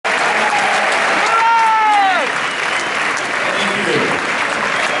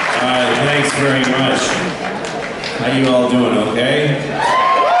very much. How you all doing, okay?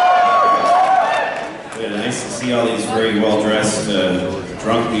 Good, nice to see all these very well-dressed,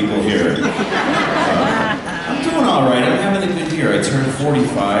 drunk people here. I'm doing all right, I'm having a good year. I turned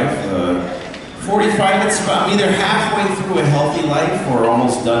 45. 45, it's about, I'm either halfway through a healthy life or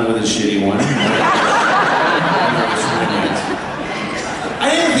almost done with a shitty one.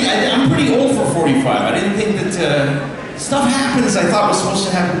 I'm pretty old for 45. I didn't think that stuff happens I thought was supposed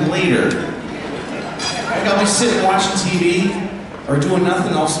to happen later. Like I'll be sitting watching TV or doing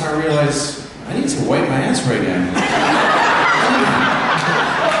nothing, all of a sudden I realize I need to wipe my ass right now.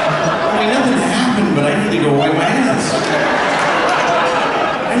 I mean, nothing happened, but I need to go wipe my ass.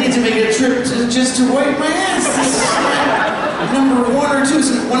 I need to make a trip just to wipe my ass. This is number 1 or 2, is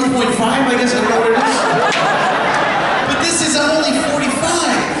it 1.5? I guess I don't know what it is. But this is, I'm only 45.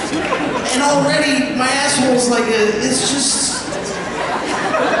 And already my asshole's like it's just,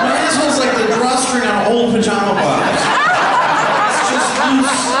 my asshole's like the drawstring on old pajama bottoms. It's just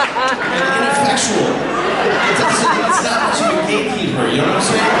loose and ineffectual. It's not much of a gatekeeper, you know what I'm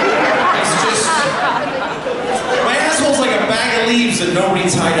saying? It's just, my asshole's like a bag of leaves that nobody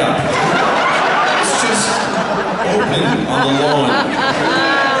tied up. It's just open on the lawn.